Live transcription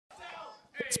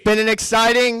It's been an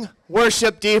exciting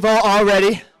worship Devo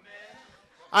already.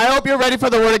 I hope you're ready for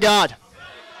the Word of God.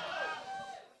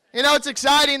 You know, it's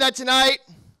exciting that tonight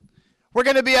we're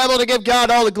going to be able to give God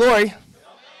all the glory.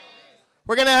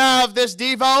 We're going to have this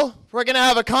Devo, we're going to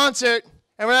have a concert,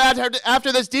 and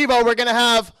after this Devo, we're going to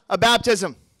have a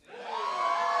baptism.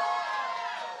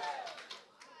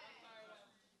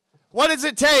 What does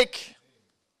it take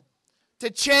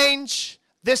to change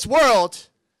this world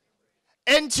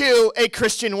into a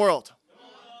Christian world?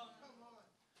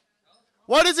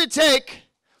 What does it take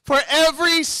for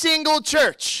every single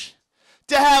church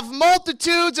to have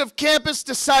multitudes of campus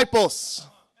disciples?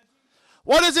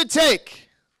 What does it take?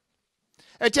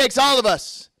 It takes all of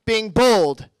us being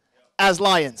bold as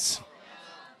lions.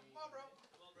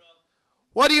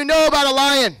 What do you know about a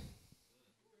lion?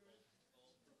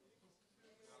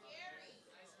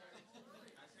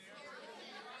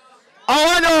 All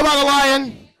I know about a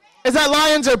lion is that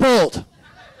lions are bold.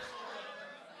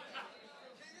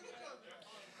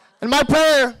 And my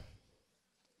prayer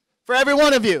for every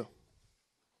one of you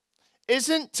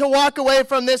isn't to walk away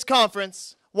from this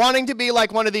conference wanting to be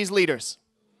like one of these leaders.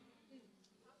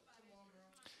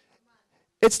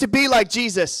 It's to be like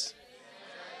Jesus,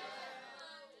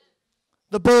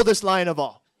 the boldest lion of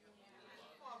all.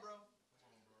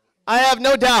 I have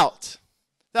no doubt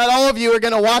that all of you are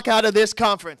going to walk out of this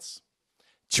conference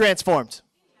transformed.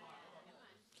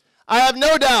 I have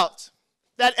no doubt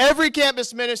that every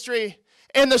campus ministry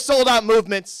in the sold out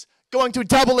movement's going to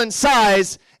double in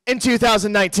size in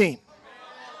 2019.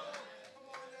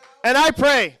 And I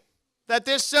pray that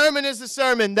this sermon is the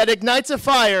sermon that ignites a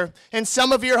fire in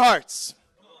some of your hearts,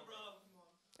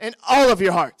 in all of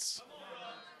your hearts,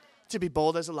 to be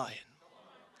bold as a lion.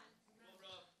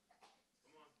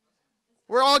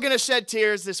 We're all going to shed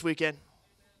tears this weekend.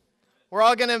 We're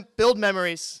all going to build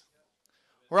memories.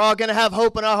 We're all going to have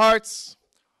hope in our hearts.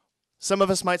 Some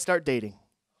of us might start dating.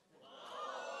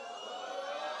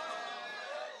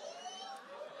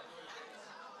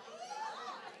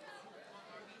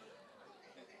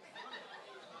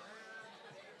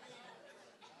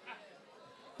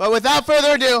 But without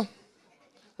further ado,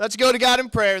 let's go to God in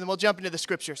prayer, and then we'll jump into the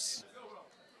scriptures.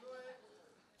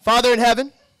 Father in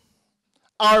heaven,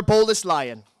 our boldest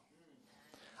lion,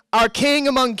 our King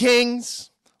among kings,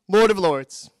 Lord of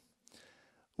lords,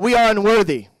 we are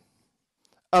unworthy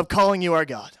of calling you our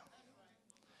God.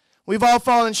 We've all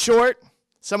fallen short.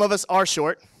 Some of us are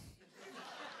short.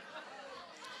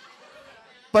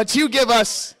 But you give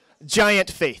us giant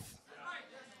faith.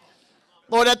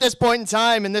 Lord, at this point in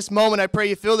time, in this moment, I pray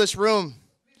you fill this room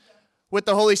with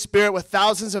the Holy Spirit, with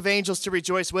thousands of angels to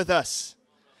rejoice with us,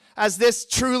 as this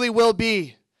truly will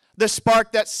be the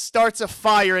spark that starts a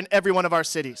fire in every one of our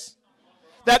cities,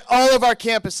 that all of our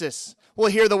campuses will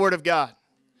hear the word of God,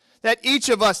 that each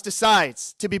of us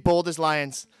decides to be bold as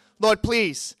lions. Lord,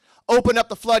 please open up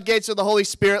the floodgates of the Holy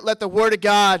Spirit. Let the word of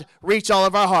God reach all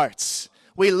of our hearts.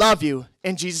 We love you.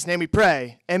 In Jesus' name we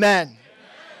pray. Amen.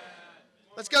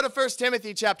 Let's go to 1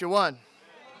 Timothy chapter 1.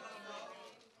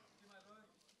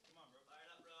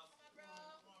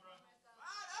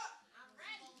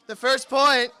 The first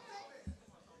point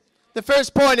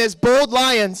is bold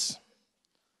lions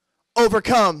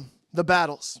overcome the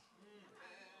battles.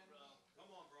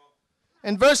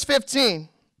 In verse 15,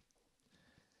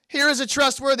 here is a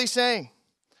trustworthy saying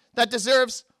that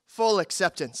deserves full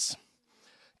acceptance.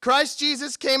 Christ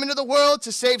Jesus came into the world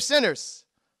to save sinners,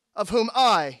 of whom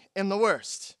I am the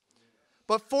worst.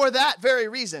 But for that very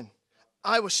reason,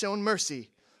 I was shown mercy,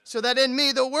 so that in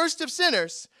me, the worst of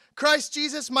sinners, Christ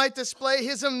Jesus might display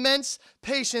his immense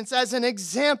patience as an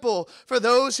example for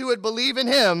those who would believe in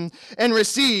him and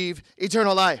receive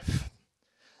eternal life.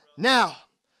 Now,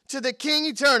 to the King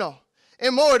eternal,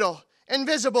 immortal,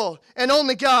 invisible, and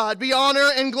only God, be honor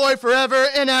and glory forever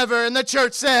and ever. And the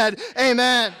church said,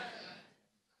 amen.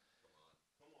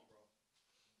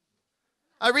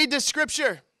 I read this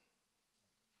scripture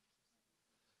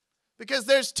because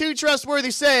there's two trustworthy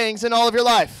sayings in all of your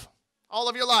life. All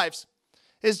of your lives.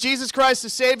 Is Jesus Christ the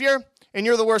Savior, and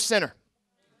you're the worst sinner.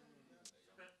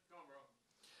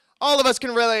 All of us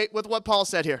can relate with what Paul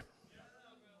said here.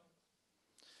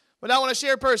 But I want to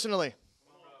share personally.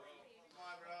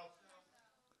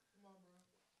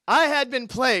 I had been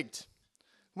plagued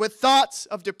with thoughts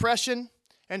of depression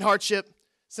and hardship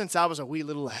since I was a wee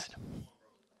little lad.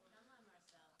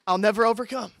 I'll never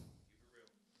overcome.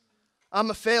 I'm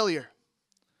a failure.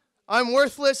 I'm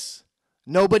worthless.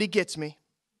 Nobody gets me.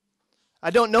 I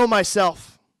don't know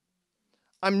myself.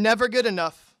 I'm never good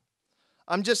enough.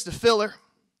 I'm just a filler.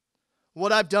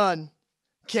 What I've done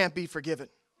can't be forgiven.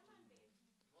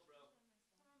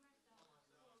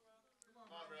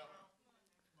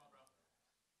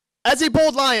 As a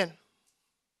bold lion,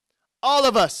 all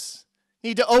of us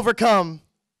need to overcome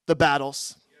the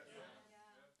battles.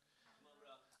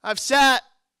 I've sat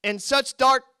in such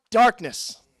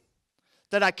darkness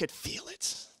that I could feel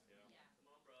it.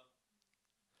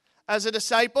 As a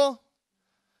disciple,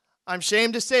 I'm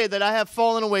ashamed to say that I have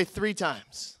fallen away 3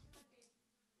 times.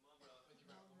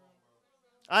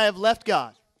 I have left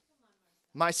God,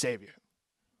 my Savior,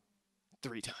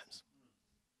 3 times.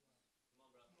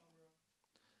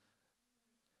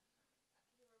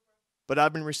 But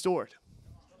I've been restored.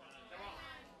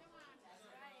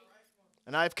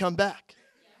 And I've come back.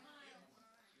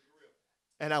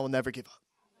 And I will never give up.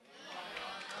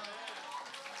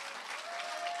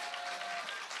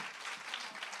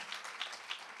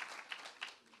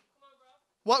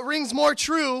 What rings more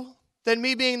true than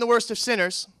me being the worst of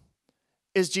sinners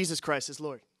is Jesus Christ is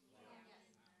Lord.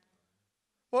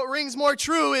 What rings more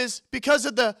true is because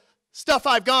of the stuff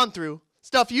I've gone through,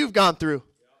 stuff you've gone through,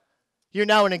 you're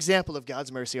now an example of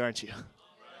God's mercy, aren't you?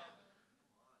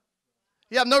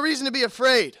 You have no reason to be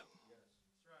afraid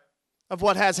of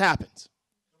what has happened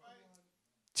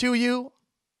to you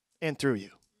and through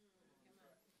you.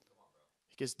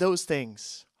 Because those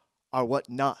things are what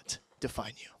not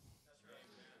define you.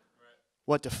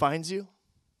 What defines you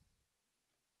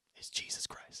is Jesus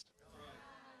Christ.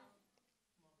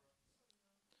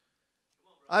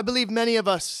 I believe many of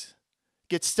us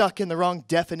get stuck in the wrong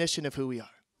definition of who we are.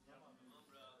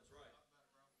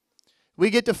 We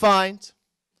get defined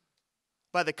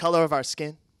by the color of our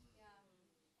skin,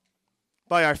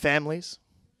 by our families,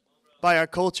 by our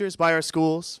cultures, by our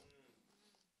schools,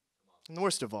 and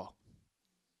worst of all,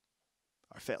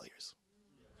 our failures.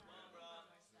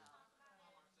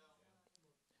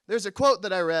 There's a quote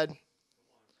that I read.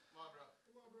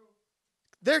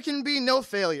 There can be no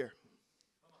failure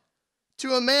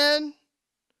to a man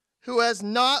who has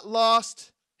not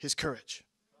lost his courage,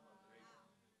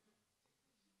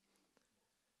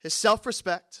 his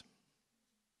self-respect,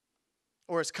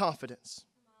 or his confidence.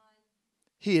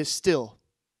 He is still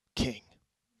king.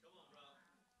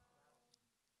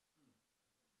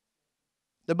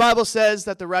 The Bible says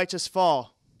that the righteous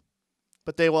fall,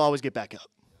 but they will always get back up.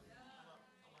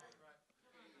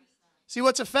 See,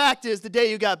 what's a fact is the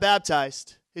day you got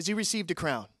baptized is you received a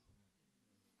crown.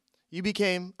 You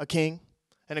became a king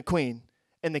and a queen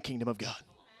in the kingdom of God.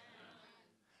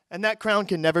 And that crown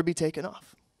can never be taken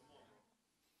off.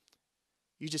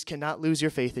 You just cannot lose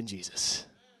your faith in Jesus.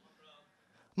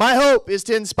 My hope is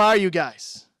to inspire you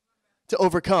guys to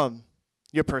overcome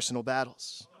your personal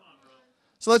battles.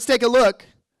 So let's take a look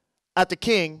at the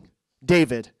King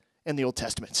David in the Old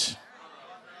Testament.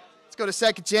 Let's go to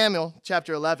 2 Samuel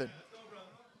chapter 11.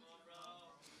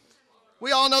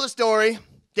 We all know the story.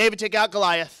 David took out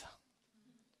Goliath.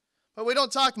 But we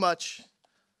don't talk much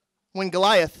when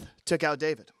Goliath took out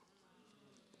David.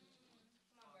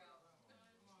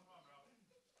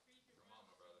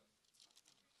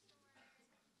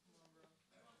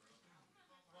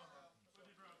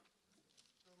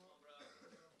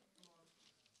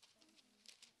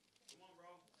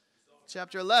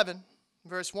 Chapter 11,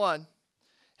 verse 1.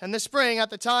 In the spring, at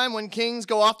the time when kings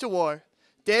go off to war,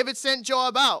 David sent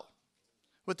Joab out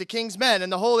with the king's men and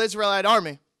the whole Israelite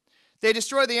army. They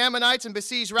destroyed the Ammonites and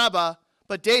besieged Rabbah,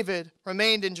 but David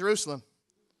remained in Jerusalem.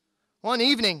 One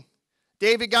evening,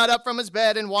 David got up from his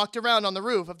bed and walked around on the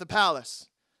roof of the palace.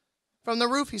 From the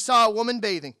roof, he saw a woman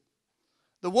bathing.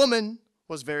 The woman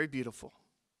was very beautiful,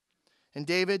 and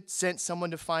David sent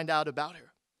someone to find out about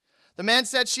her. The man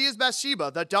said, "She is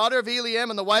Bathsheba, the daughter of Eliam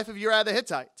and the wife of Uriah the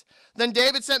Hittite." Then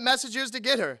David sent messengers to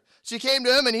get her. She came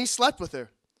to him, and he slept with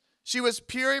her. She was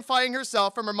purifying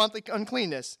herself from her monthly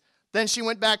uncleanness. Then she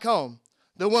went back home.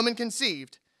 The woman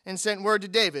conceived and sent word to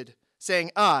David,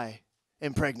 saying, "I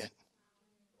am pregnant."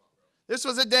 This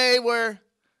was a day where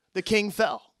the king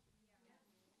fell.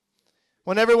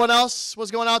 When everyone else was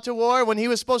going out to war, when he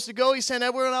was supposed to go, he sent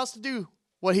everyone else to do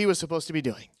what he was supposed to be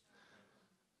doing.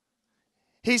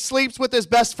 He sleeps with his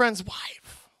best friend's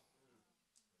wife,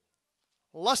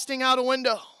 lusting out a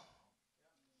window.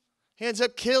 He ends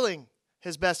up killing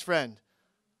his best friend.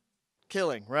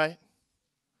 Killing, right?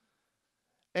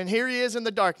 And here he is in the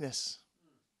darkness.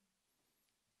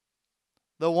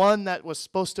 The one that was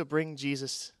supposed to bring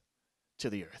Jesus to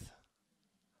the earth.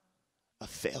 A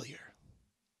failure.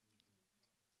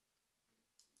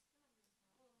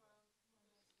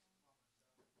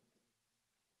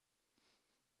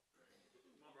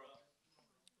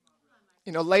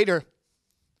 You know, later,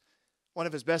 one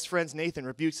of his best friends, Nathan,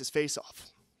 rebukes his face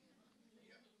off.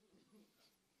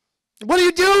 "What are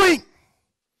you doing?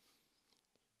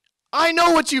 I know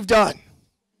what you've done.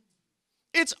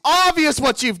 It's obvious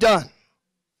what you've done.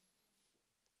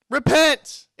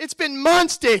 Repent. It's been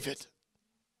months, David.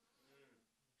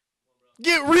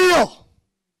 Get real.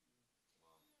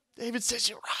 David says,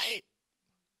 you're right.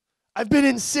 I've been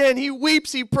in sin. He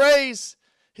weeps, he prays.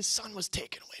 His son was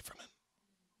taken away from him.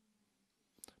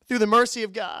 Through the mercy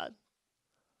of God,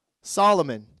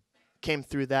 Solomon came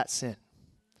through that sin.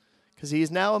 Because he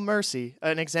is now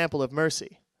an example of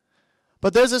mercy.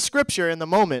 But there's a scripture in the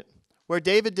moment where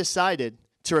David decided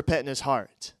to repent in his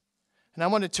heart. And I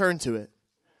want to turn to it.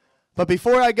 But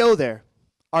before I go there,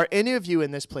 are any of you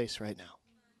in this place right now?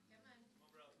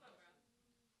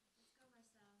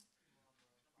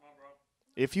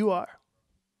 If you are,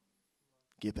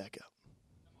 get back up.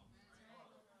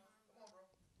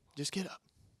 Just get up.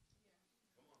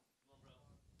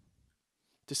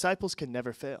 Disciples can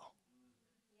never fail.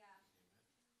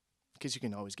 Because you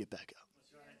can always get back up.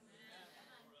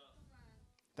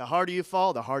 The harder you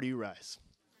fall, the harder you rise.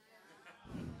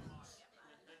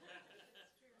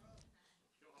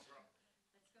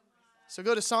 So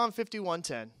go to Psalm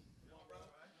 51:10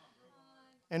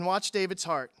 and watch David's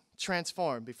heart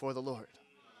transform before the Lord.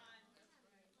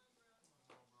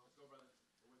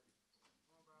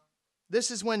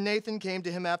 This is when Nathan came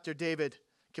to him after David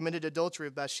committed adultery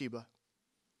with Bathsheba.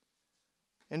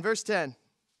 In verse 10,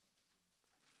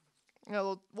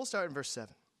 we'll start in verse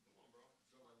 7.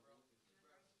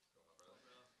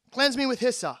 Cleanse me with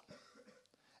hyssop,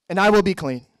 and I will be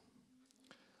clean.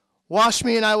 Wash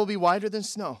me, and I will be whiter than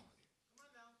snow.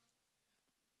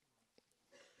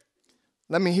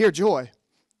 Let me hear joy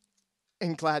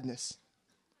and gladness.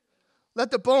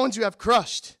 Let the bones you have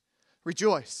crushed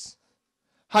rejoice.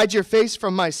 Hide your face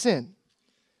from my sin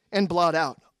and blot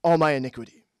out all my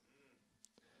iniquity.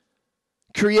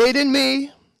 Create in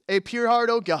me a pure heart,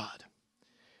 O God,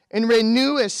 and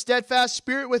renew a steadfast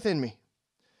spirit within me.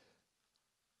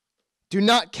 Do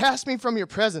not cast me from your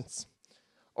presence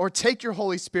or take your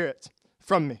Holy Spirit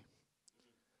from me.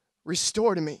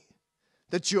 Restore to me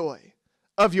the joy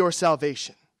of your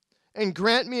salvation and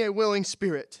grant me a willing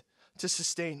spirit to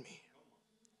sustain me.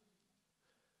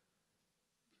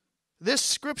 This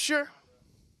scripture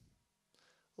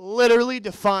literally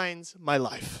defines my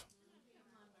life.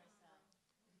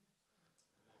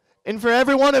 And for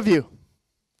every one of you,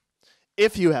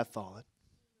 if you have fallen,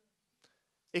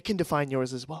 it can define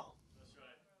yours as well.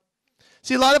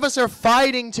 See, a lot of us are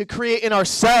fighting to create in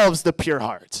ourselves the pure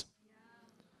heart.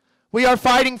 We are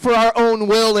fighting for our own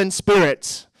will and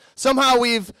spirit. Somehow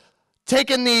we've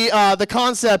taken the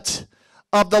concept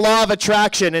of the law of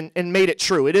attraction and made it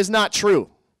true. It is not true.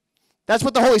 That's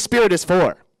what the Holy Spirit is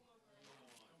for.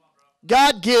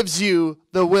 God gives you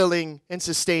the willing and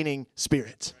sustaining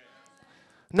spirit,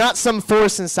 not some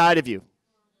force inside of you.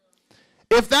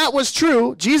 If that was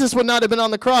true, Jesus would not have been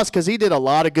on the cross because he did a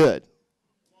lot of good.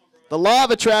 The law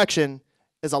of attraction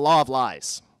is a law of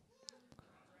lies.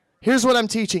 Here's what I'm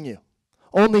teaching you.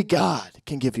 Only God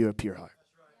can give you a pure heart.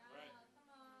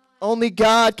 Only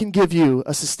God can give you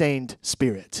a sustained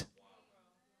spirit.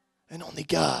 And only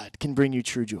God can bring you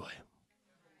true joy.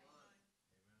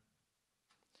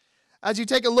 As you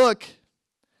take a look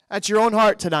at your own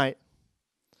heart tonight,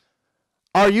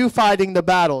 are you fighting the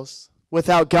battles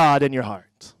without God in your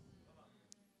heart?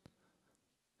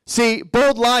 See,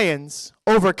 bold lions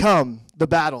overcome the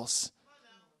battles.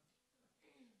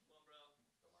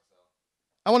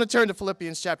 I want to turn to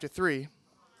Philippians chapter 3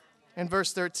 and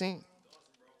verse 13.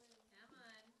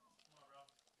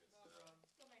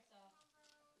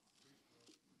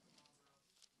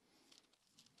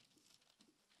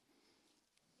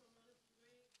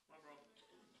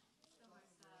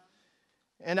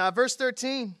 And verse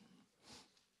 13,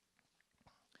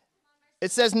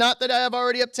 it says, not that I have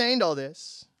already obtained all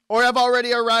this, or have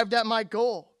already arrived at my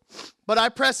goal, but I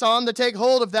press on to take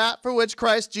hold of that for which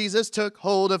Christ Jesus took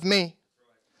hold of me.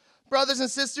 Brothers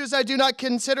and sisters, I do not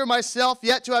consider myself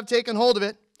yet to have taken hold of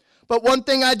it, but one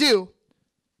thing I do,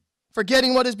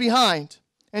 forgetting what is behind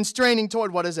and straining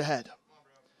toward what is ahead.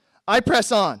 I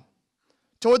press on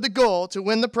toward the goal to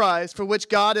win the prize for which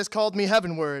God has called me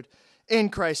heavenward in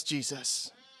Christ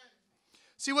Jesus.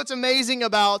 See, what's amazing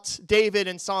about David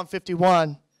in Psalm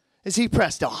 51 is he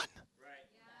pressed on.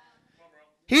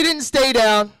 He didn't stay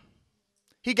down.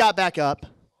 He got back up.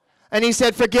 And he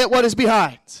said, forget what is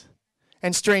behind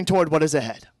and strain toward what is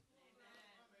ahead.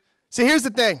 See, here's the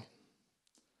thing.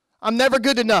 I'm never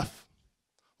good enough.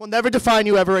 Will never define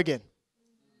you ever again.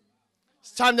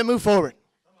 It's time to move forward.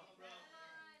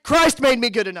 Christ made me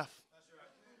good enough.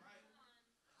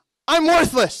 I'm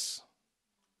worthless.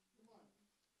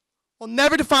 Will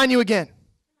never define you again.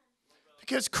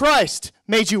 Because Christ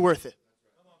made you worth it.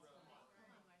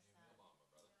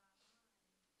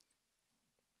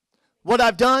 What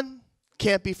I've done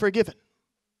can't be forgiven.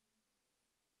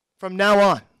 From now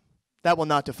on, that will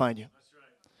not define you.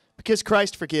 Because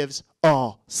Christ forgives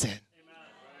all sin.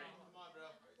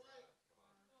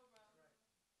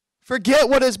 Forget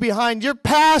what is behind. Your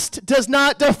past does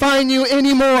not define you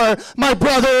anymore, my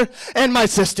brother and my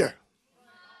sister.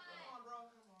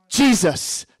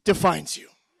 Jesus defines you.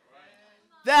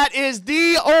 That is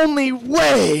the only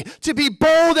way to be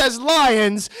bold as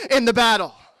lions in the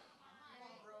battle.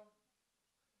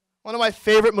 One of my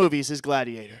favorite movies is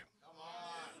Gladiator.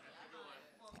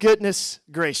 Goodness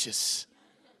gracious.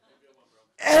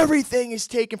 Everything is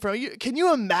taken from you. Can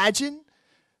you imagine,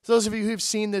 those of you who've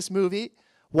seen this movie,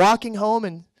 walking home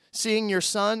and seeing your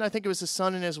son, I think it was his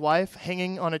son and his wife,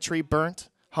 hanging on a tree,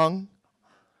 hung.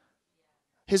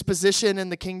 His position in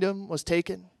the kingdom was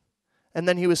taken, and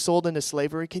then he was sold into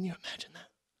slavery. Can you imagine that?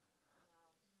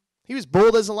 He was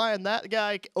bold as a lion. That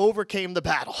guy overcame the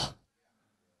battle.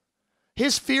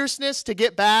 His fierceness to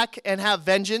get back and have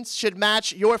vengeance should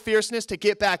match your fierceness to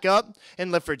get back up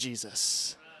and live for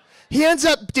Jesus. He ends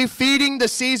up defeating the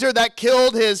Caesar that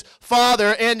killed his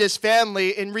father and his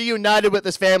family and reunited with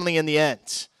his family in the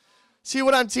end. See,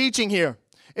 what I'm teaching here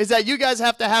is that you guys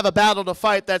have to have a battle to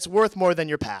fight that's worth more than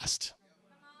your past.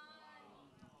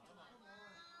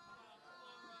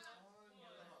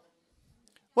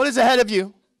 What is ahead of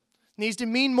you needs to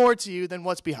mean more to you than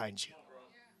what's behind you.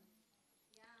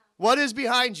 What is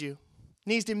behind you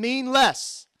needs to mean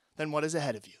less than what is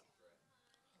ahead of you.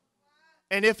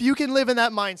 And if you can live in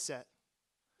that mindset,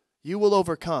 you will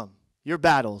overcome your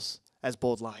battles as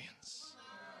bold lions.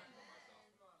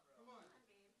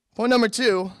 Point number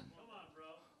 2,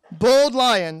 bold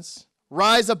lions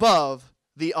rise above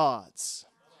the odds.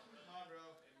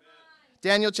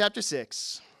 Daniel chapter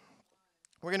 6.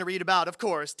 We're going to read about, of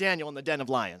course, Daniel in the den of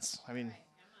lions. I mean,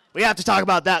 we have to talk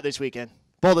about that this weekend.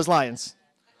 Bold as lions.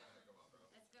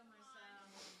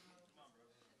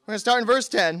 We're going to start in verse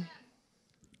 10.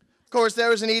 Of course, there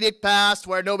was an edict passed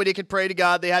where nobody could pray to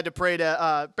God. They had to pray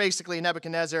to basically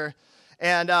Nebuchadnezzar.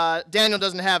 And Daniel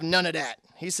doesn't have none of that.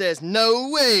 He says, no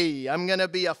way, I'm going to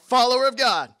be a follower of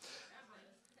God.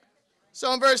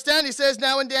 So in verse 10, he says,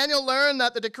 now when Daniel learned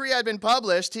that the decree had been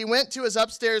published, he went to his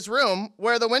upstairs room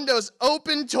where the windows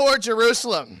opened toward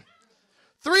Jerusalem.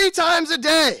 3 times a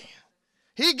day,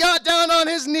 he got down on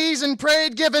his knees and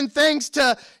prayed, giving thanks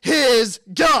to his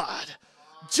God,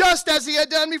 just as he had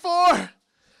done before.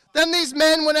 Then these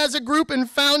men went as a group and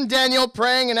found Daniel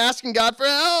praying and asking God for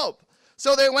help.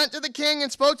 So they went to the king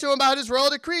and spoke to him about his royal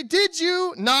decree. Did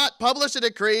you not publish a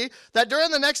decree that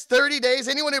during the next 30 days,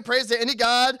 anyone who prays to any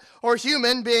god or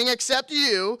human being except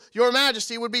you, your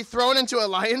majesty, would be thrown into a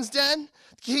lion's den?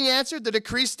 The king answered, the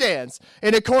decree stands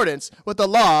in accordance with the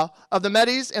law of the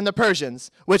Medes and the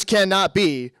Persians, which cannot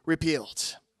be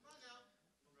repealed.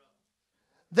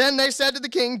 Then they said to the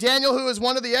king, Daniel, who is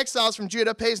one of the exiles from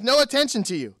Judah, pays no attention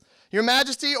to you, your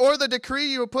majesty, or the decree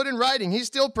you have put in writing. He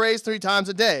still prays 3 times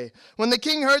a day. When the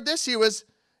king heard this, he was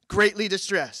greatly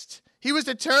distressed. He was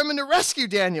determined to rescue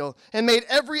Daniel and made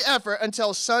every effort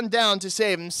until sundown to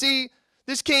save him. See,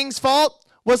 this king's fault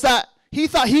was that he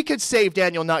thought he could save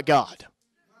Daniel, not God.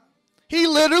 He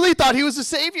literally thought he was the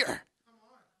savior.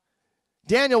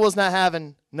 Daniel was not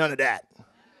having none of that.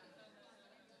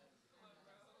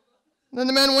 Then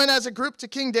the men went as a group to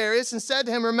King Darius and said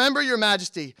to him, remember, your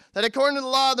majesty, that according to the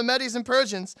law of the Medes and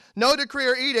Persians, no decree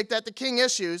or edict that the king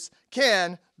issues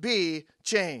can be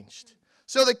changed.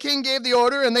 So the king gave the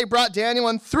order, and they brought Daniel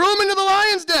and threw him into the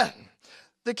lion's den.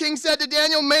 The king said to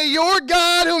Daniel, may your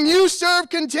God, whom you serve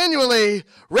continually,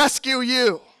 rescue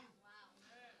you.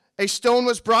 A stone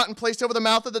was brought and placed over the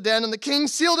mouth of the den, and the king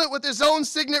sealed it with his own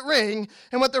signet ring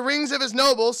and with the rings of his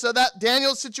nobles, so that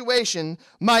Daniel's situation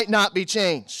might not be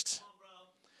changed.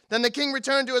 Then the king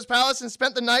returned to his palace and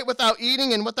spent the night without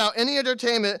eating and without any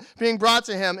entertainment being brought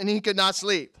to him, and he could not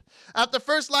sleep. At the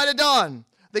first light of dawn,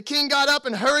 the king got up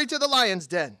and hurried to the lion's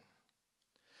den.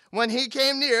 When he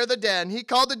came near the den, he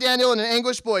called to Daniel in an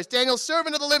anguished voice, Daniel,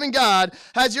 servant of the living God,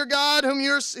 has your God, who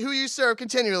you serve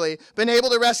continually, been able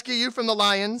to rescue you from the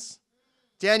lions?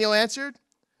 Daniel answered,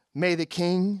 may the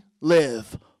king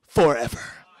live forever.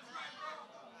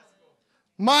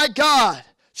 My God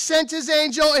sent his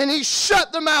angel, and he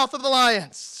shut the mouth of the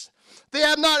lions. They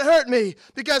have not hurt me,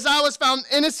 because I was found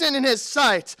innocent in his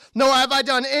sight, nor have I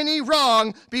done any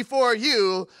wrong before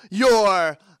you,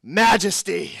 your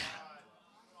majesty.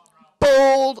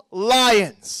 Bold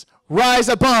lions rise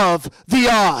above the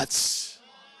odds.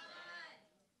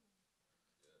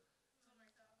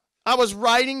 I was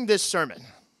writing this sermon,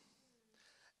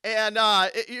 and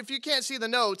if you can't see the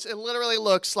notes, it literally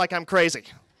looks like I'm crazy,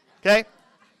 okay?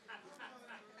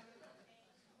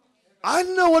 I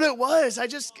don't know what it was.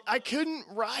 I couldn't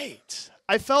write.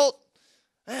 I felt,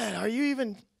 man, are you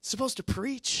even supposed to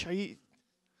preach?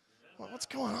 What's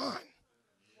going on?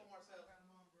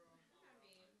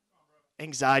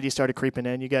 Anxiety started creeping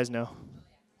in. You guys know.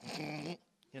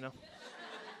 You know.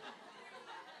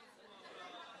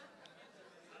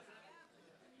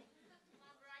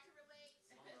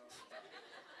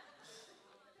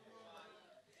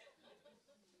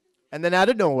 And then out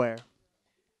of nowhere,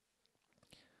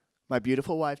 my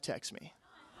beautiful wife texts me.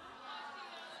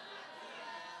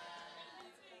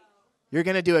 You're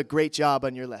going to do a great job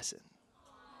on your lesson.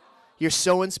 You're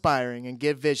so inspiring and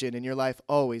give vision, and your life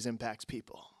always impacts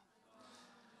people.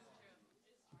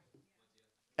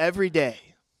 Every day,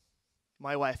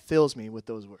 my wife fills me with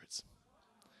those words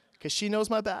because she knows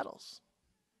my battles.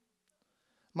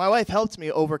 My wife helped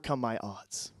me overcome my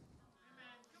odds.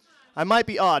 I might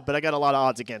be odd, but I got a lot of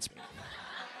odds against me.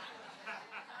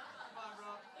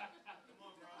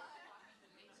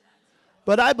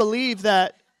 But I believe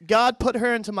that God put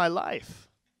her into my life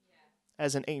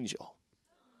as an angel.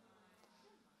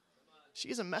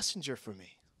 She's a messenger for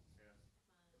me.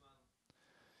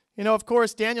 You know, of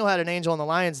course, Daniel had an angel in the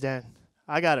lion's den.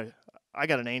 I got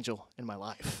an angel in my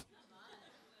life.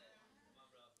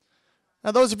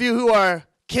 Now, those of you who are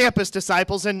campus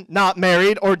disciples and not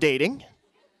married or dating,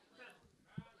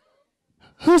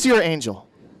 who's your angel?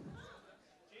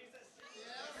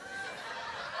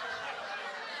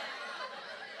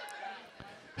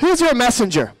 Who's your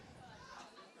messenger?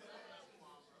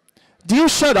 Do you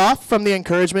shut off from the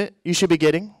encouragement you should be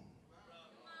getting?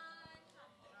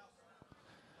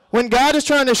 When God is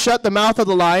trying to shut the mouth of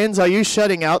the lions, are you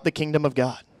shutting out the kingdom of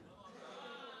God?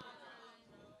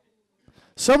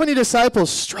 So many disciples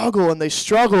struggle and they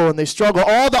struggle and they struggle.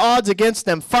 All the odds against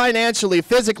them financially,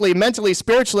 physically, mentally,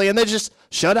 spiritually, and they just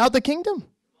shut out the kingdom.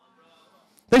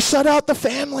 They shut out the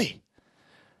family.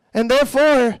 And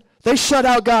therefore, they shut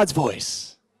out God's voice.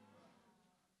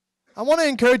 I want to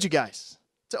encourage you guys.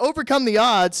 To overcome the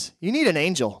odds, you need an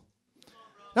angel.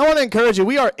 And I want to encourage you.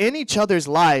 We are in each other's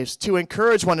lives to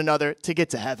encourage one another to get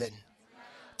to heaven.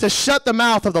 To shut the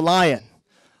mouth of the lion.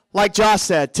 Like Josh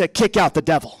said, to kick out the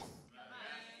devil.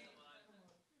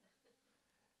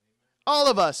 All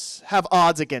of us have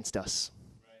odds against us.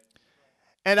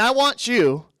 And I want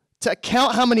you to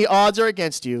count how many odds are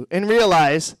against you and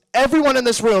realize everyone in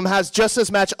this room has just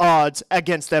as much odds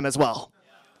against them as well.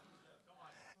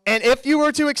 And if you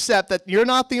were to accept that you're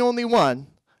not the only one,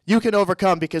 you can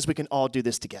overcome because we can all do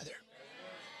this together.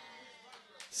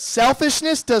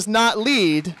 Selfishness does not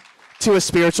lead to a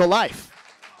spiritual life.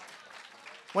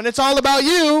 When it's all about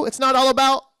you, it's not all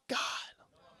about God.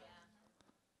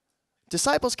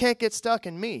 Disciples can't get stuck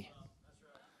in me.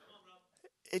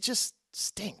 It just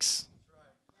stinks.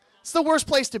 It's the worst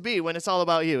place to be when it's all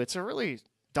about you. It's a really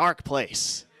dark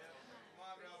place.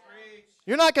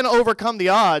 You're not going to overcome the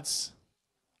odds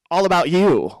all about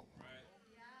you.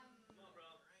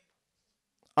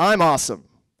 I'm awesome.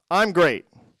 I'm great.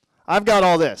 I've got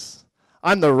all this.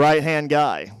 I'm the right-hand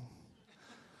guy.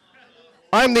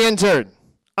 I'm the intern.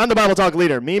 I'm the Bible Talk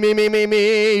leader. Me, me, me, me,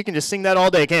 me. You can just sing that all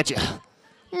day, can't you?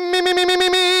 Me, me, me, me, me,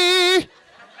 me.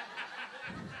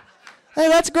 Hey,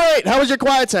 that's great. How was your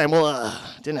quiet time? Well,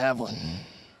 didn't have one.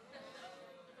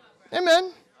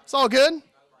 Amen. It's all good.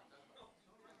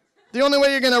 The only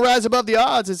way you're going to rise above the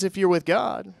odds is if you're with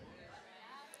God.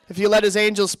 If you let his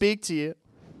angels speak to you.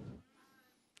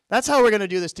 That's how we're going to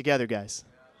do this together, guys.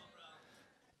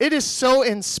 It is so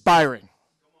inspiring.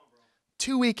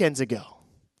 2 weekends ago,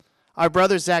 our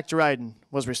brother Zach Dryden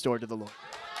was restored to the Lord.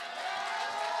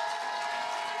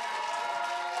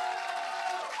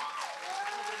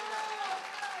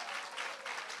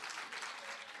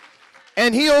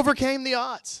 And he overcame the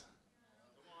odds.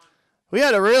 We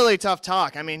had a really tough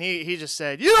talk. I mean, he just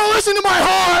said, "You don't listen to my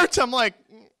heart." I'm like,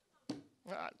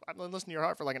 I've been listening to your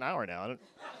heart for like an hour now.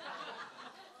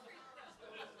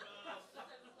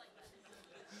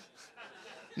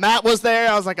 Matt was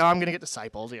there. I was like, oh, I'm going to get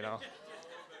discipled, you know.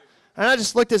 And I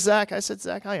just looked at Zach. I said,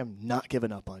 Zach, I am not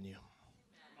giving up on you.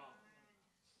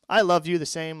 I loved you the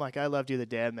same like I loved you the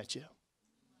day I met you.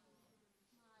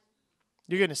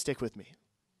 You're going to stick with me.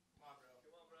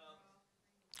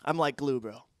 I'm like glue,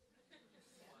 bro. I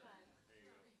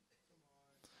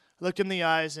looked him in the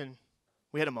eyes, and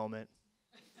we had a moment.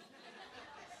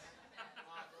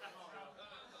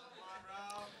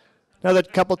 Another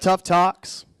couple tough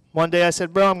talks. One day I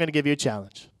said, bro, I'm going to give you a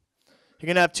challenge. You're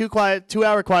going to have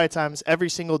 2-hour quiet times every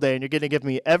single day, and you're going to give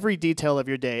me every detail of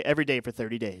your day, every day for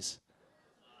 30 days.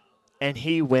 And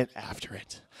he went after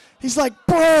it. He's like,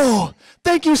 bro,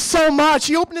 thank you so much.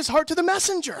 He opened his heart to the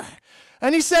messenger.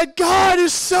 And he said, God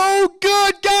is so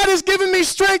good. God has given me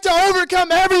strength to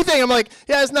overcome everything. I'm like,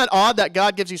 yeah, isn't that odd that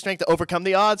God gives you strength to overcome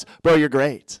the odds? Bro, you're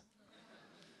great.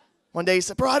 One day he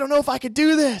said, bro, I don't know if I could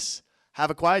do this. Have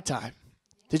a quiet time.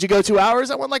 Did you go 2 hours?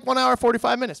 I went like 1 hour,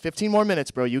 45 minutes. 15 more minutes,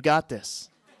 bro. You got this.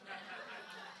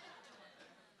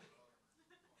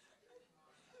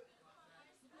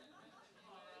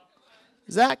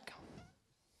 Zach,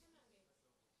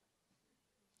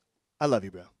 I love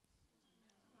you, bro.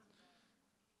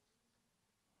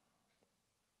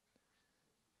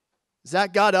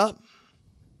 Zach got up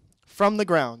from the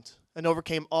ground and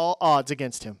overcame all odds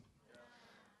against him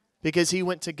because he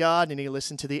went to God and he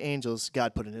listened to the angels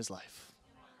God put in his life.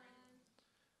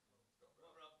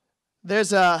 There's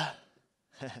from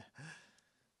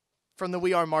the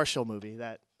We Are Marshall movie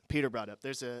that Peter brought up,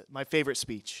 there's my favorite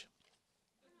speech.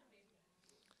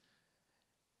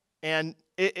 And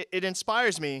it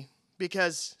inspires me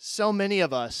because so many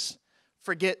of us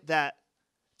forget that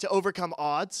to overcome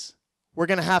odds, we're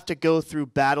going to have to go through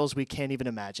battles we can't even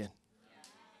imagine.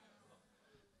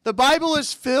 The Bible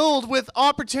is filled with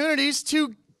opportunities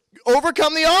to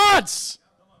overcome the odds.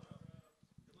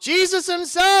 Jesus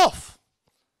himself,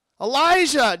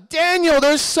 Elijah, Daniel,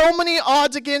 there's so many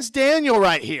odds against Daniel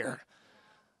right here.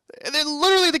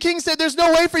 Literally, the king said, there's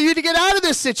no way for you to get out of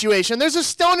this situation. There's a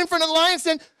stone in front of the lion's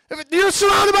den. You're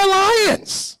surrounded by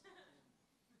lions.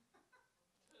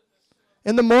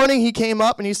 In the morning, he came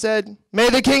up and he said, may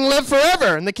the king live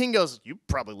forever. And the king goes, you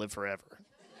probably live forever.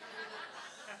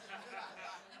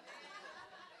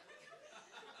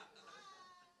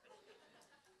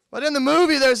 But in the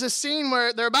movie, there's a scene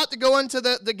where they're about to go into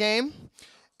the game,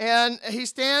 and he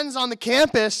stands on the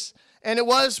campus, and it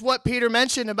was what Peter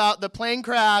mentioned about the plane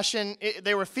crash, and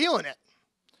they were feeling it.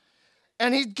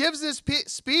 And he gives this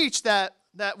speech that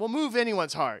will move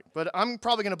anyone's heart, but I'm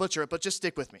probably going to butcher it, but just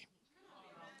stick with me.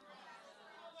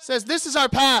 Says, this is our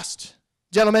past,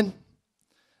 gentlemen.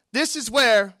 This is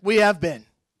where we have been.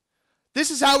 This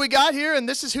is how we got here, and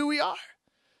this is who we are.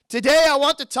 Today, I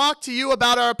want to talk to you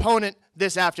about our opponent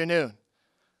this afternoon.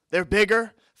 They're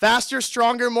bigger, faster,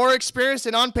 stronger, more experienced,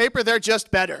 and on paper, they're just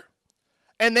better.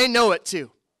 And they know it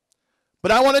too.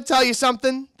 But I want to tell you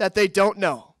something that they don't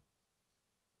know.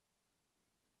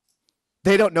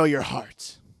 They don't know your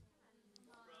heart.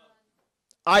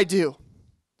 I do.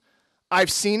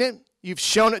 I've seen it. You've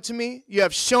shown it to me. You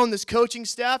have shown this coaching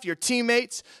staff, your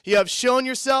teammates. You have shown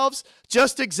yourselves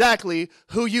just exactly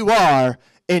who you are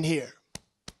in here.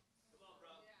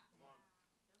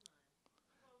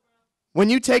 When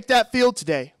you take that field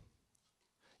today,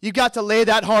 you got to lay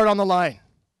that heart on the line.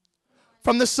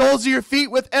 From the soles of your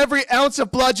feet, with every ounce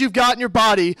of blood you've got in your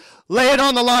body, lay it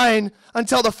on the line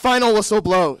until the final whistle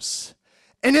blows.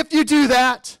 And if you do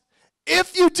that,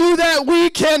 we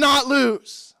cannot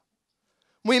lose.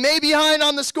 We may be behind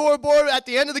on the scoreboard at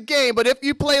the end of the game, but if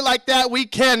you play like that, we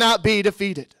cannot be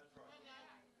defeated.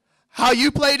 How you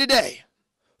play today,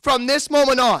 from this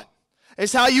moment on,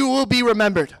 is how you will be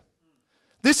remembered.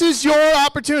 This is your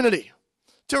opportunity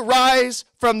to rise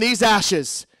from these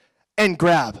ashes and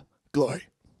grab glory.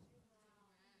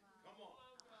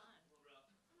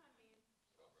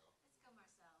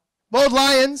 Bold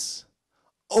lions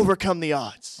overcome the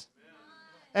odds.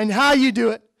 And how you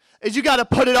do it is you got to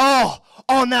put it all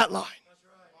on that line.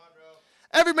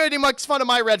 Everybody makes fun of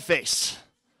my red face.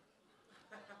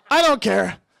 I don't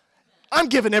care. I'm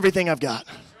giving everything I've got.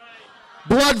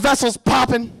 Blood vessels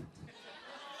popping.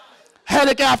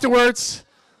 Headache afterwards.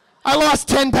 I lost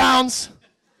 10 pounds.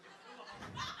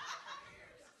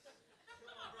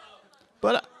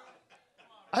 But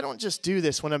I don't just do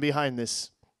this when I'm behind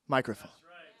this microphone.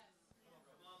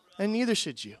 And neither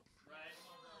should you.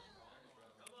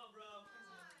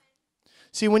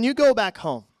 See, when you go back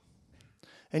home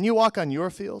and you walk on your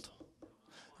field,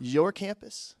 your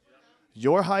campus,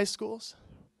 your high schools,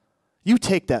 you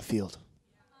take that field.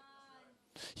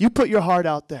 You put your heart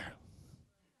out there.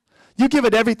 You give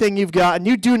it everything you've got, and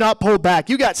you do not pull back.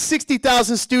 You got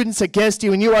 60,000 students against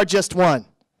you, and you are just one.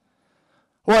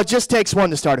 Well, it just takes one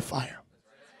to start a fire.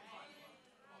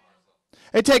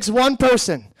 It takes one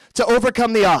person to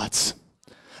overcome the odds.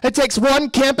 It takes one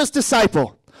campus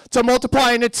disciple to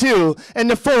multiply into 2,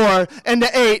 into 4, into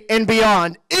 8, and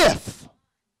beyond, if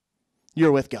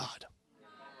you're with God.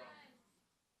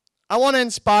 I want to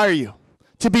inspire you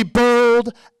to be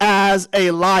bold as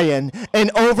a lion and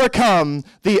overcome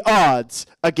the odds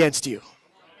against you.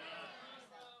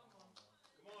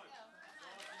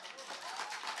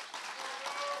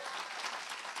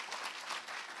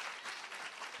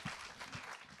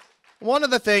 One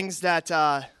of the things that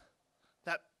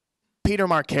Peter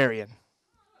Marcarian,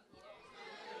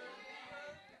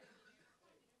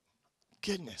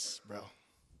 goodness, bro.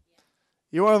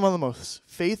 You are one of the most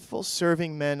faithful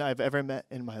serving men I've ever met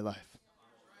in my life.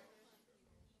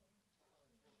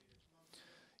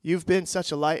 You've been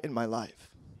such a light in my life.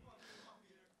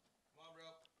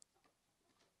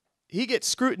 He gets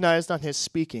scrutinized on his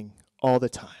speaking all the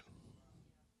time.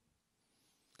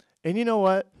 And you know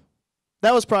what?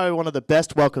 That was probably one of the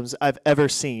best welcomes I've ever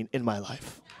seen in my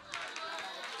life.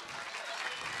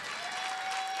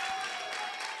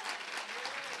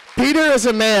 Peter is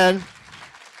a man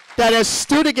that has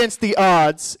stood against the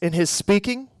odds in his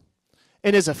speaking,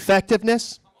 in his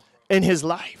effectiveness, in his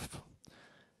life,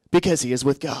 because he is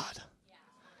with God.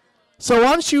 So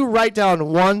why don't you write down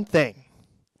one thing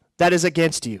that is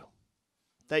against you,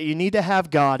 that you need to have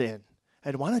God in,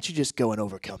 and why don't you just go and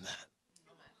overcome that?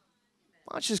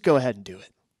 Why don't you just go ahead and do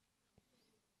it?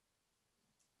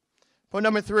 Point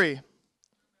number 3,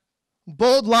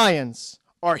 bold lions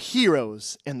are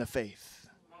heroes in the faith.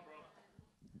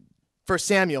 1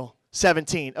 Samuel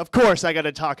 17. Of course, I got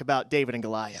to talk about David and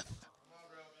Goliath.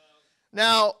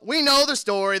 Now, we know the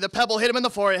story. The pebble hit him in the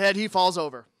forehead. He falls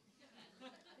over.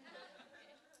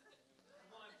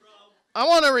 I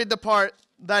want to read the part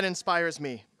that inspires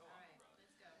me.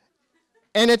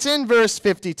 And it's in verse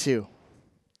 52.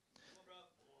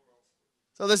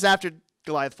 So this is after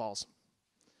Goliath falls.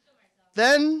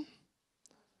 Then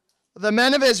the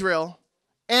men of Israel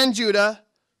and Judah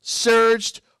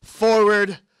surged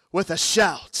forward with a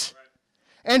shout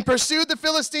and pursued the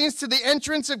Philistines to the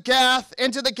entrance of Gath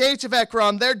and to the gates of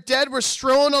Ekron. Their dead were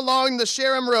strewn along the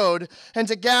Sharam road and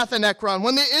to Gath and Ekron.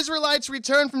 When the Israelites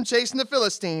returned from chasing the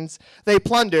Philistines, they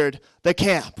plundered the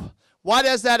camp. Why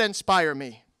does that inspire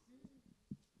me?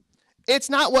 It's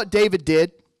not what David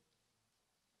did.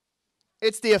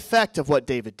 It's the effect of what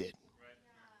David did.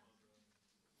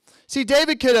 See,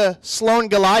 David could have slain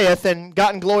Goliath and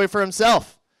gotten glory for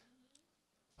himself.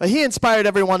 But he inspired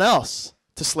everyone else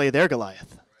to slay their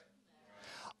Goliath.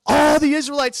 All the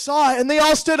Israelites saw it, and they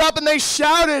all stood up and they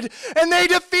shouted, and they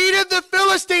defeated the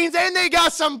Philistines, and they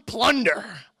got some plunder.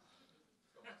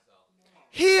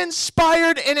 He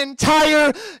inspired an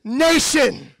entire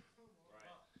nation.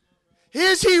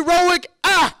 His heroic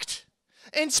act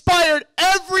inspired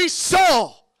every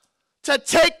soul to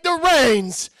take the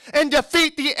reins and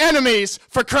defeat the enemies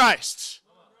for Christ.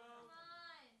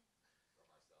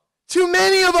 Too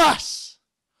many of us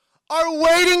are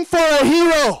waiting for a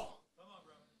hero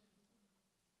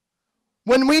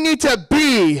when we need to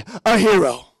be a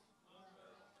hero.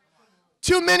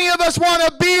 Too many of us want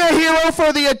to be a hero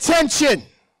for the attention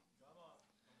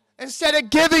instead of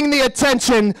giving the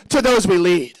attention to those we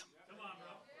lead.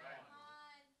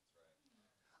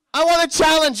 I want to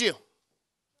challenge you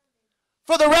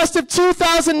for the rest of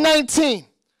 2019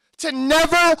 to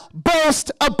never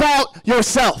boast about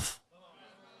yourself.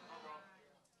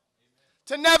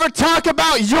 To never talk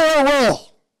about your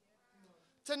role.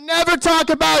 To never talk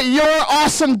about your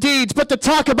awesome deeds, but to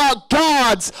talk about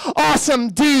God's awesome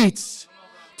deeds.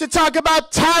 To talk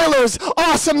about Tyler's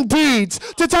awesome deeds.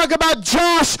 To talk about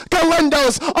Josh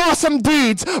Galindo's awesome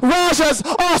deeds. Raja's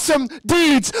awesome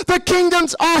deeds. The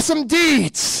kingdom's awesome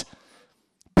deeds.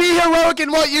 Be heroic in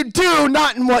what you do,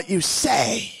 not in what you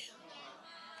say.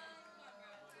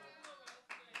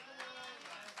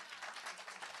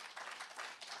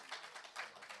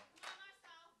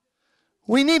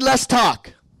 We need less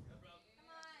talk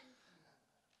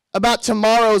about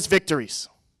tomorrow's victories.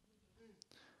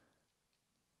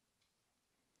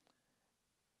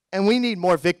 And we need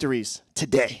more victories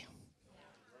today.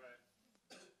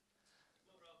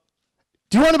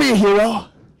 Do you want to be a hero?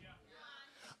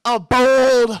 A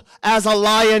bold as a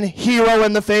lion hero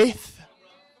in the faith?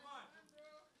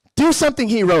 Do something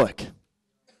heroic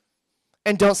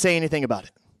and don't say anything about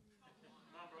it.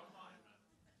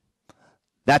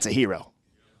 That's a hero.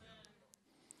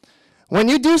 When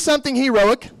you do something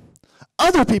heroic,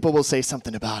 other people will say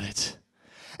something about it.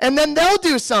 And then they'll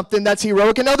do something that's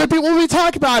heroic, and other people will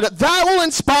talk about it. That will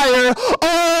inspire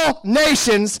all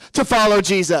nations to follow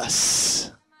Jesus.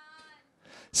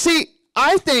 See,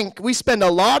 I think we spend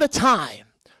a lot of time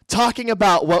talking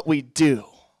about what we do.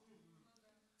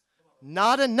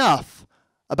 Not enough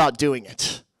about doing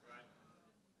it.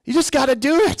 You just got to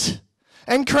do it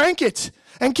and crank it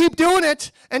and keep doing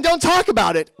it and don't talk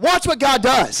about it. Watch what God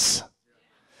does.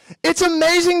 It's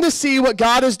amazing to see what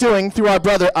God is doing through our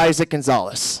brother Isaac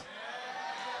Gonzalez.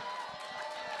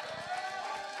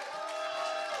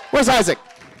 Where's Isaac?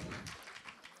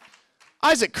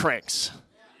 Isaac cranks.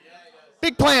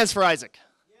 Big plans for Isaac.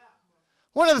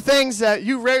 One of the things that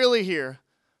you rarely hear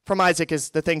from Isaac is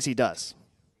the things he does.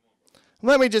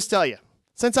 Let me just tell you,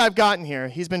 since I've gotten here,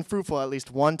 he's been fruitful at least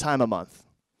one time a month.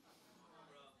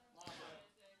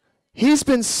 He's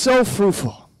been so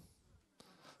fruitful,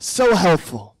 so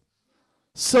helpful,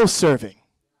 so serving,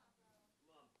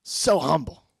 so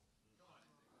humble.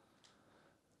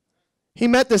 He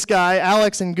met this guy,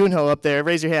 Alex and Gunho, up there.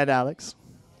 Raise your hand, Alex.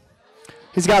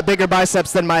 He's got bigger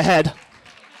biceps than my head.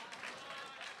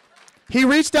 He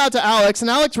reached out to Alex, and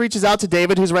Alex reaches out to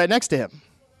David, who's right next to him.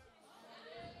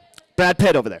 Brad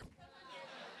Pitt over there.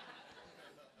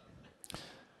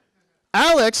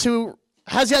 Alex, who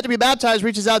has yet to be baptized,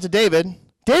 reaches out to David.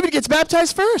 David gets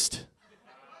baptized first.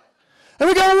 And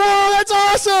we go, whoa, that's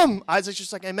awesome. Isaac's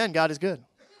just like, amen, God is good.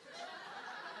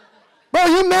 Bro,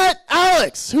 you met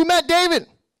Alex. Who met David?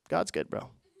 God's good, bro.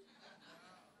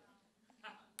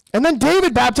 And then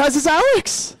David baptizes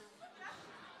Alex.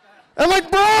 I'm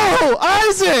like, bro,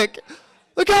 Isaac,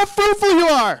 look how fruitful you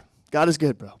are. God is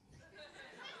good, bro.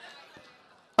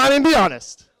 I mean, be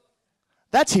honest.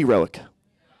 That's heroic.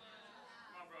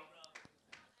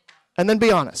 And then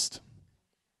be honest.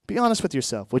 Be honest with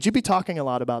yourself. Would you be talking a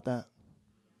lot about that?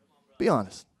 Be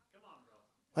honest.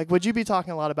 Like, would you be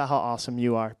talking a lot about how awesome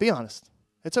you are? Be honest.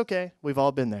 It's okay. We've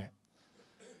all been there.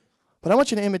 But I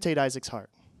want you to imitate Isaac's heart.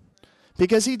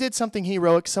 Because he did something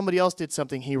heroic, somebody else did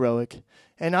something heroic,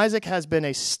 and Isaac has been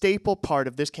a staple part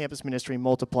of this campus ministry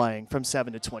multiplying from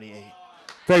 7 to 28.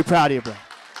 Very proud of you, bro.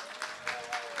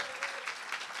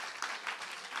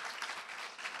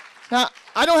 Now,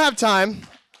 I don't have time,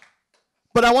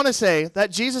 but I want to say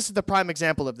that Jesus is the prime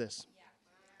example of this.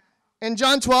 In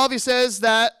John 12, he says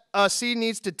that a seed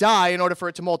needs to die in order for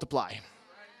it to multiply.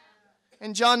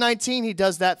 In John 19, he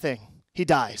does that thing. He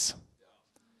dies.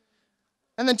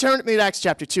 And then turn with me to Acts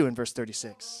chapter 2 and verse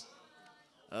 36.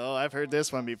 Oh, I've heard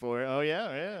this one before. Oh, yeah.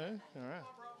 All right.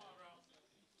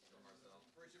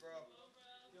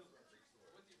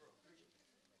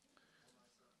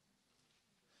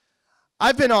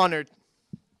 I've been honored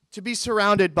to be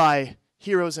surrounded by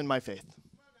heroes in my faith.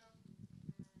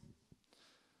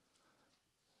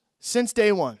 Since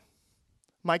day one,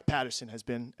 Mike Patterson has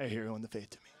been a hero in the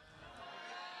faith to me.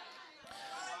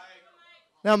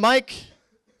 Now, Mike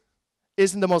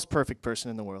isn't the most perfect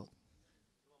person in the world.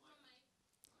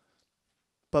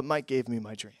 But Mike gave me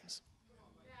my dreams.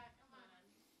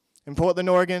 In Portland,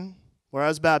 Oregon, where I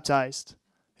was baptized,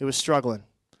 it was struggling.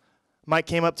 Mike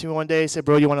came up to me one day and said,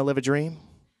 bro, you want to live a dream?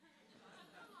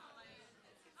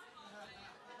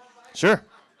 Sure.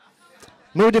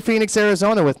 Moved to Phoenix,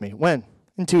 Arizona with me. When?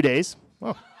 In 2 days.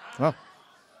 Oh, well,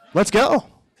 let's go.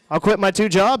 I'll quit my 2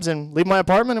 jobs and leave my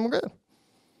apartment and we're good.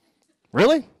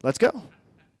 Really? Let's go.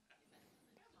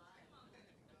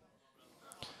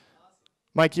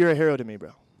 Mike, you're a hero to me,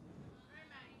 bro.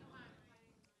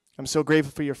 I'm so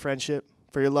grateful for your friendship,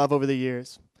 for your love over the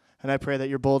years, and I pray that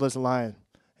you're bold as a lion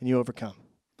and you overcome.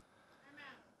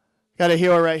 Got a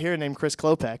hero right here named Chris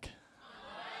Klopek.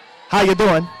 How you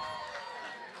doing?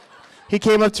 He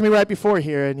came up to me right before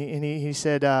here, and he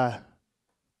said, I've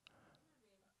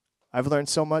learned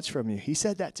so much from you. He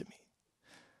said that to me.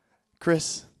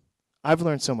 Chris, I've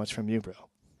learned so much from you, bro.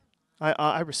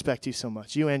 I respect you so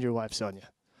much, you and your wife, Sonia.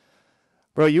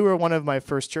 Bro, you were one of my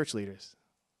first church leaders.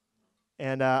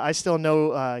 And I still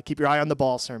know keep your eye on the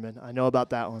ball sermon. I know about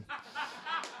that one.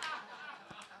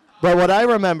 But what I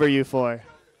remember you for,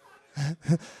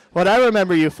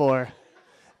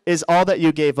 is all that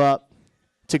you gave up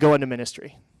to go into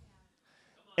ministry.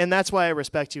 And that's why I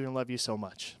respect you and love you so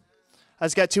much. I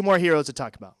just got 2 more heroes to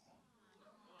talk about.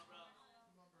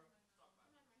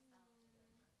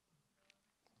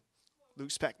 Luke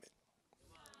Speckman.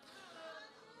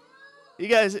 You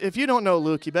guys, if you don't know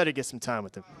Luke, you better get some time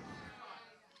with him.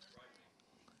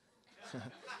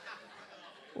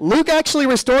 Luke actually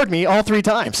restored me all 3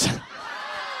 times.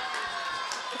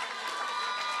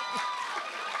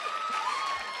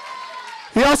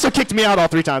 He also kicked me out all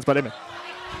 3 times, but amen.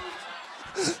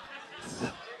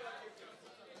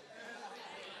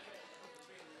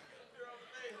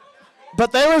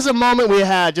 But there was a moment we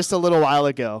had just a little while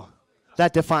ago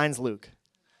that defines Luke.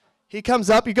 He comes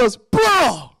up, he goes,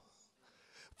 bro,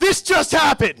 this just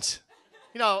happened.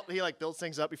 You know, he like builds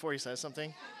things up before he says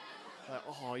something. Like,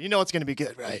 oh, you know it's going to be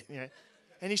good, right? Yeah.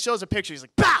 And he shows a picture. He's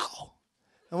like, pow!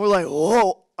 And we're like,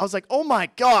 whoa. I was like, oh, my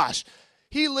gosh.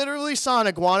 He literally saw an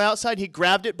iguana outside. He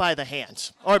grabbed it by the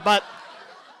hands.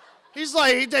 He's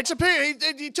like, he takes a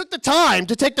picture. He took the time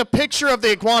to take the picture of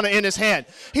the iguana in his hand.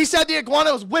 He said the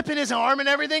iguana was whipping his arm and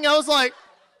everything. I was like,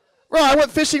 bro, I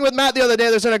went fishing with Matt the other day.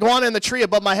 There's an iguana in the tree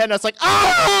above my head. And I was like,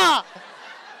 ah!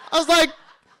 I was like,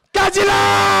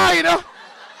 Godzilla! You know?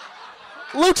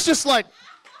 Luke's just like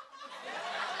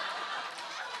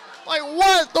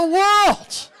what the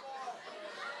world?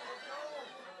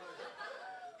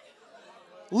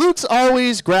 Luke's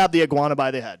always grabbed the iguana by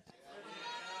the head.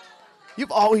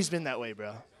 You've always been that way,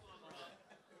 bro.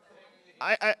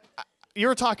 You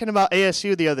were talking about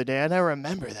ASU the other day, and I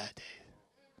remember that day.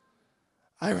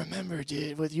 I remember,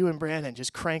 dude, with you and Brandon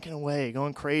just cranking away,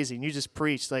 going crazy, and you just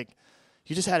preached like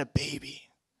you just had a baby.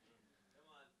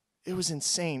 It was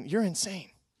insane. You're insane.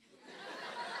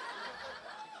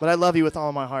 But I love you with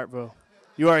all my heart, bro.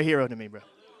 You are a hero to me, bro.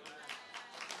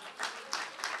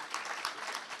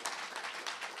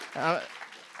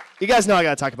 You guys know I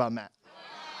got to talk about Matt.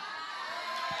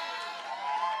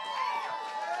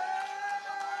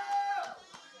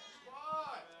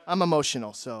 I'm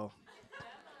emotional, so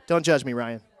don't judge me,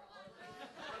 Ryan.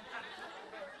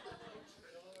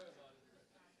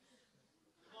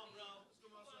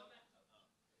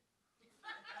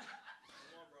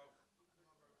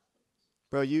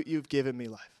 Bro, you've given me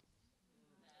life.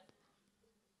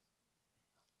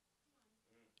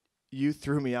 You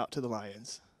threw me out to the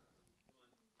lions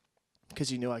because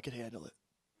you knew I could handle it.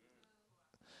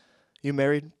 You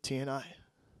married T and I.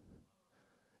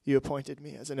 You appointed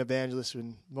me as an evangelist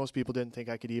when most people didn't think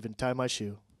I could even tie my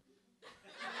shoe.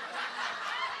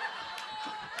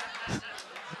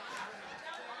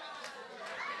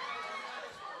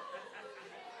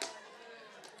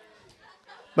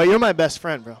 But you're my best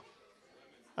friend, bro.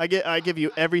 I give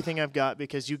you everything I've got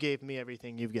because you gave me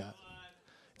everything you've got.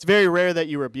 It's very rare that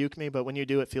you rebuke me, but when you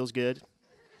do, it feels good.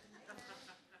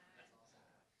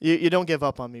 You don't give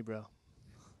up on me, bro.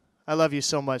 I love you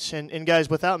so much. And guys,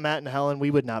 without Matt and Helen, we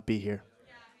would not be here.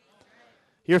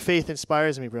 Your faith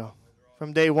inspires me, bro.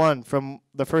 From day one, from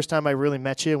the first time I really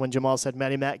met you, when Jamal said,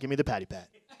 Matty Matt, give me the patty pat.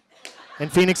 In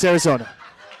Phoenix, Arizona.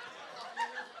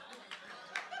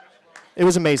 It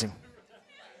was amazing.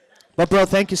 But, bro,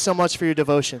 thank you so much for your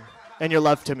devotion and your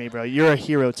love to me, bro. You're a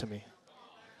hero to me.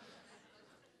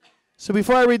 So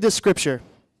before I read this scripture,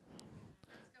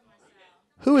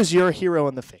 who is your hero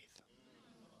in the faith?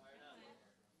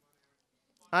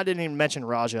 I didn't even mention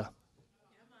Raja.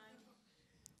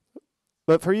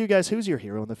 But for you guys, who's your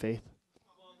hero in the faith?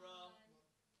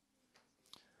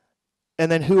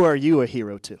 And then who are you a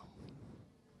hero to?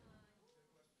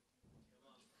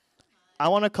 I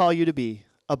want to call you to be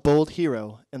a bold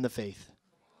hero in the faith.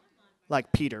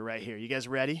 Like Peter right here. You guys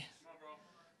ready?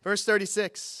 Verse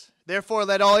 36. Therefore,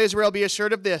 let all Israel be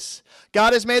assured of this.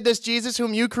 God has made this Jesus,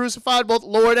 whom you crucified, both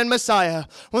Lord and Messiah.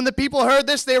 When the people heard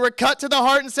this, they were cut to the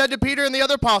heart and said to Peter and the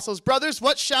other apostles, Brothers,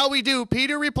 what shall we do?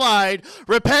 Peter replied,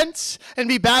 Repent and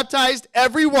be baptized,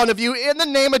 every one of you, in the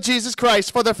name of Jesus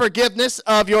Christ, for the forgiveness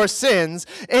of your sins,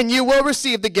 and you will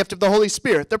receive the gift of the Holy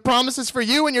Spirit. The promise is for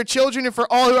you and your children and for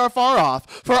all who are far off,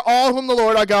 for all whom the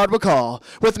Lord our God will call.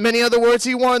 With many other words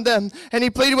he warned them, and he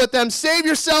pleaded with them, Save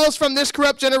yourselves from this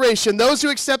corrupt generation. Those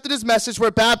who accepted his message were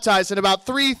baptized, and about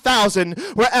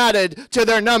 3,000 were added to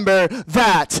their number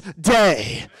that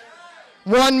day.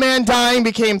 One man dying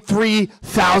became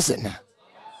 3,000.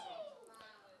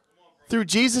 Through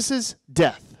Jesus'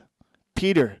 death,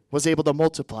 Peter was able to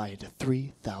multiply into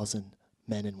 3,000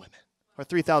 men and women. Or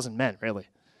 3,000 men, really.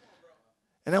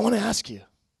 And I want to ask you,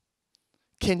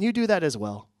 can you do that as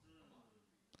well?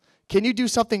 Can you do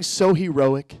something so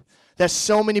heroic that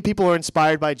so many people are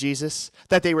inspired by Jesus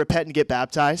that they repent and get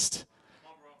baptized?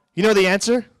 You know the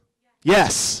answer?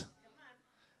 Yes.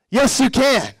 Yes, you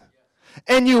can.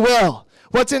 And you will.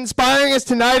 What's inspiring is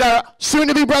tonight our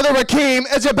soon-to-be brother Rakeem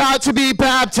is about to be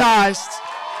baptized.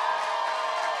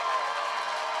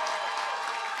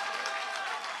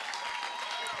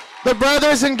 The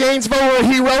brothers in Gainesville were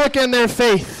heroic in their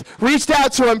faith, reached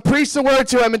out to him, preached the word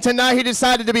to him, and tonight he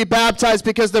decided to be baptized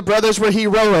because the brothers were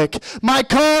heroic. My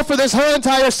call for this whole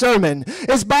entire sermon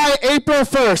is by April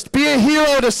 1st, be a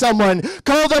hero to someone.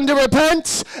 Call them to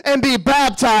repent and be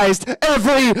baptized,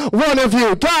 every one of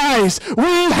you. Guys,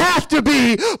 we have to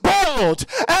be bold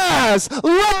as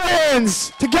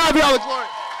lions. To God be all the glory.